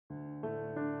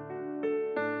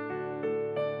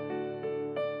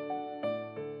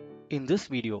In this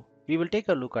video, we will take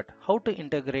a look at how to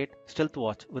integrate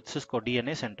Stealthwatch with Cisco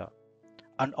DNA Center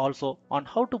and also on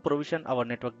how to provision our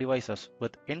network devices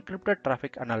with Encrypted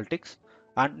Traffic Analytics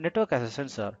and Network as a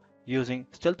Sensor using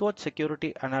Stealthwatch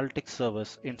Security Analytics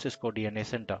service in Cisco DNA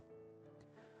Center.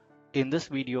 In this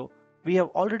video, we have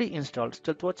already installed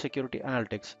Stealthwatch Security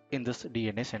Analytics in this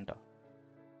DNA Center.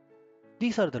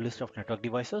 These are the list of network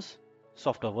devices,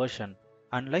 software version,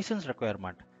 and license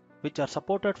requirement which are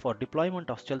supported for deployment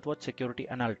of Stealthwatch Security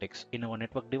Analytics in our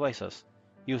network devices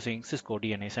using Cisco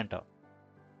DNA Center.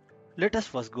 Let us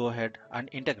first go ahead and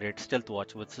integrate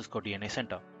Stealthwatch with Cisco DNA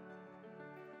Center.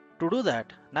 To do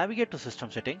that, navigate to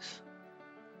System Settings,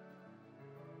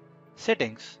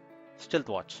 Settings,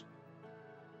 Stealthwatch.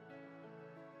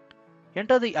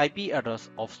 Enter the IP address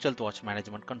of Stealthwatch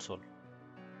Management Console.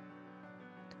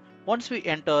 Once we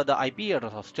enter the IP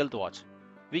address of Stealthwatch,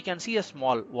 we can see a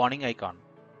small warning icon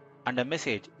and a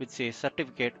message which says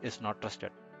certificate is not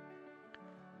trusted.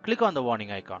 Click on the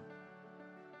warning icon.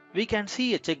 We can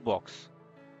see a checkbox.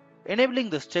 Enabling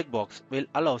this checkbox will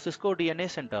allow Cisco DNA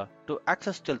Center to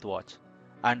access Stealthwatch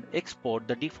and export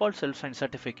the default self-signed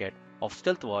certificate of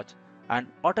Stealthwatch and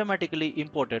automatically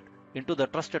import it into the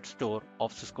trusted store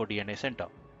of Cisco DNA Center.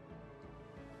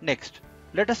 Next,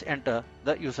 let us enter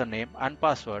the username and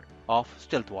password of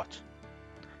Stealthwatch.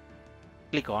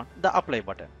 Click on the Apply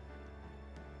button.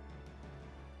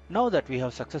 Now that we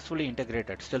have successfully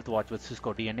integrated Stealthwatch with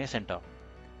Cisco DNA Center,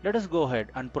 let us go ahead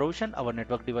and provision our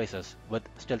network devices with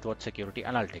Stealthwatch Security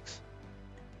Analytics.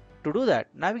 To do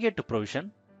that, navigate to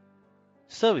Provision,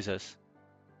 Services,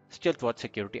 Stealthwatch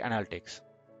Security Analytics.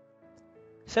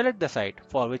 Select the site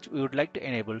for which we would like to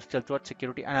enable Stealthwatch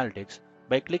Security Analytics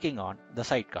by clicking on the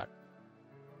site card.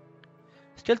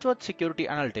 Stealthwatch Security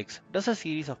Analytics does a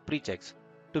series of pre-checks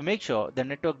to make sure the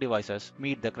network devices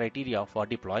meet the criteria for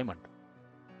deployment.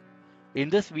 In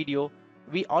this video,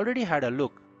 we already had a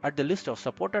look at the list of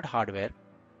supported hardware,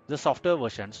 the software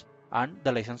versions, and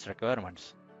the license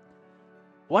requirements.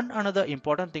 One another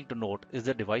important thing to note is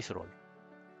the device role.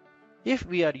 If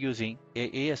we are using a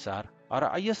ASR or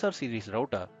a ISR series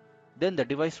router, then the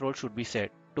device role should be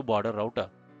set to border router.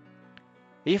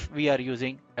 If we are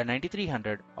using a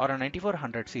 9300 or a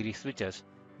 9400 series switches,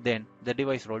 then the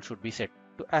device role should be set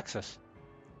to access.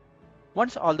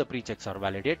 Once all the pre-checks are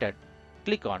validated,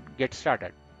 click on Get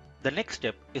Started. The next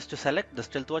step is to select the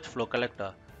Stealthwatch flow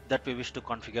collector that we wish to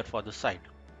configure for this site.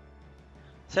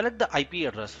 Select the IP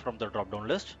address from the drop-down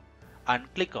list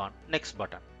and click on Next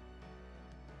button.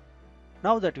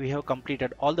 Now that we have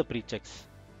completed all the pre-checks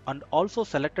and also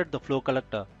selected the flow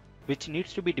collector which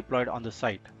needs to be deployed on the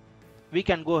site, we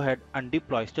can go ahead and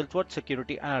deploy Stealthwatch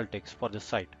Security Analytics for this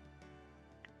site.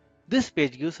 This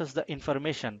page gives us the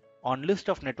information on list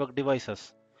of network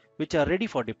devices which are ready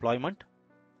for deployment.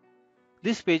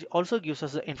 This page also gives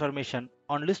us the information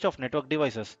on list of network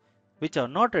devices which are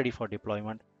not ready for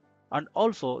deployment and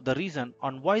also the reason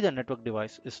on why the network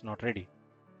device is not ready.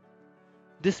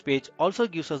 This page also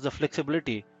gives us the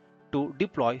flexibility to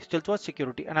deploy Stealthwatch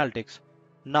Security Analytics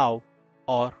now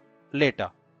or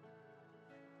later.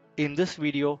 In this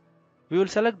video, we will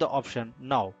select the option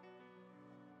Now.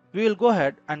 We will go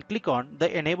ahead and click on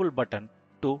the Enable button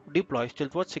to deploy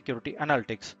Stealthwatch Security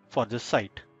Analytics for this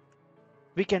site.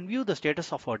 We can view the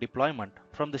status of our deployment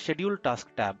from the Schedule Task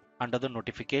tab under the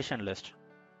Notification list.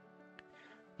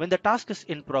 When the task is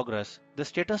in progress, the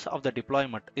status of the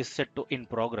deployment is set to In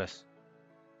Progress.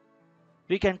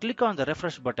 We can click on the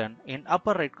Refresh button in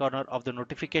upper right corner of the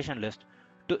notification list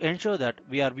to ensure that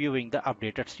we are viewing the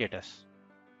updated status.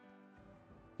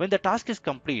 When the task is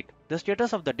complete, the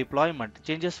status of the deployment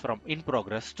changes from In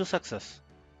Progress to Success.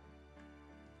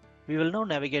 We will now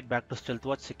navigate back to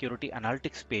Stealthwatch Security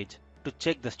Analytics page to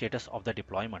check the status of the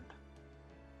deployment.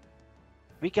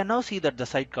 We can now see that the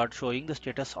site card showing the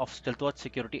status of Stealthwatch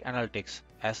Security Analytics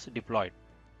as deployed.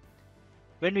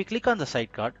 When we click on the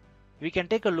site card, we can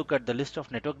take a look at the list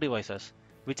of network devices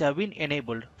which have been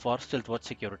enabled for Stealthwatch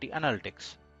Security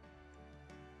Analytics.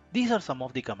 These are some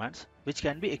of the commands which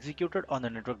can be executed on the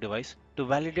network device to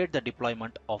validate the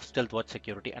deployment of Stealthwatch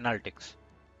Security Analytics.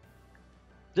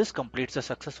 This completes the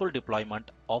successful deployment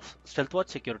of Stealthwatch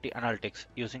Security Analytics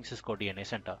using Cisco DNA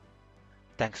Center.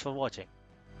 Thanks for watching.